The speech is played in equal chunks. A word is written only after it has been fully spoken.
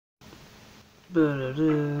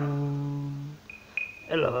Ba-da-dum.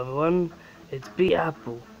 Hello everyone, it's B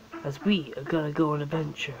Apple, as we are gonna go on an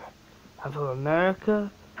adventure. I'm from America.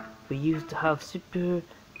 We used to have Super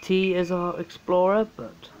T as our explorer,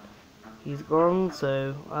 but he's gone,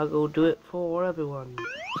 so I'll go do it for everyone.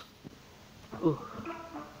 Ooh.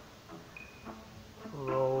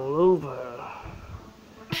 Roll over.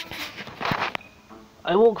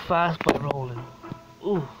 I walk fast by rolling.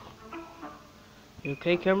 Ooh. You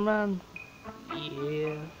okay, cameraman?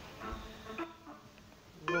 Yeah.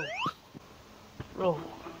 Roll. Roll.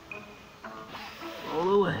 Roll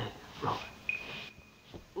away. Roll.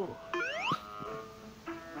 Ooh.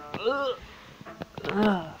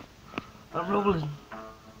 I'm rolling.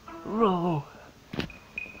 Roll.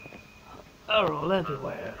 I roll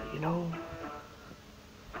everywhere, you know.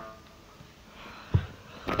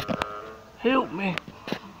 Help me.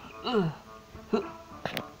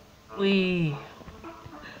 Wee.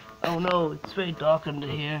 Oh no, it's very dark under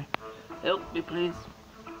here. Help me, please.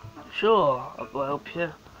 Sure, I'll go help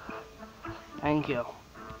you. Thank you.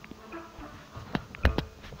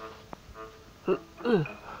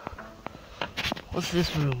 What's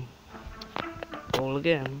this room? Roll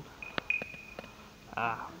again.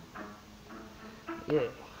 Ah.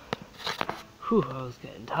 Yeah. Whew, I was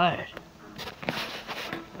getting tired.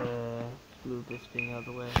 Move this thing out of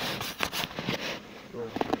the way. Roll.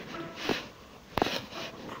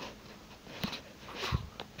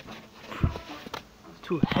 It's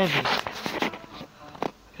too heavy. I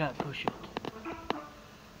can't push it.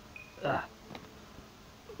 Ah.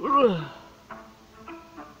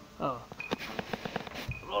 Oh.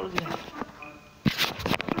 Roll again.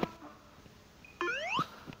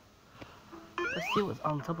 Let's see what's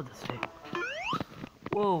on top of this thing.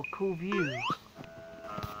 Whoa, cool view.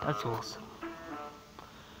 That's awesome.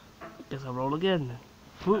 Guess I'll roll again.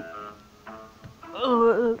 Whoop.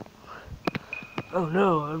 Oh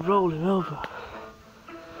no, I'm rolling over.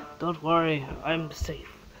 Don't worry, I'm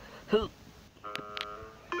safe.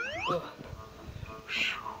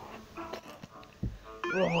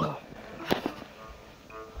 Roll.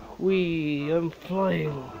 Wee, I'm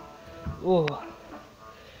flying. Oh.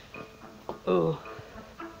 Oh.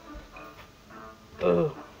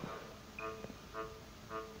 Oh.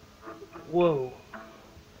 Whoa.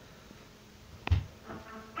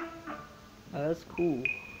 That's cool.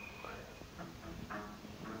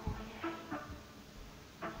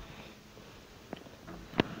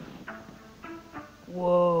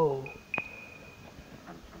 Whoa.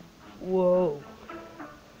 Whoa.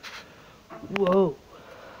 Whoa.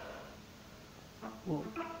 Whoa.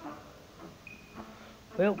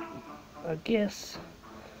 Well, I guess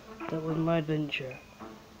that was my adventure.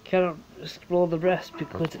 Cannot explore the rest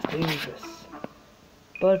because it's dangerous.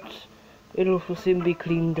 But it'll soon be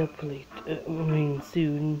cleaned up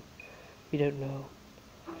soon. We don't know.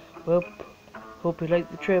 Well, hope you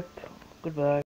liked the trip. Goodbye.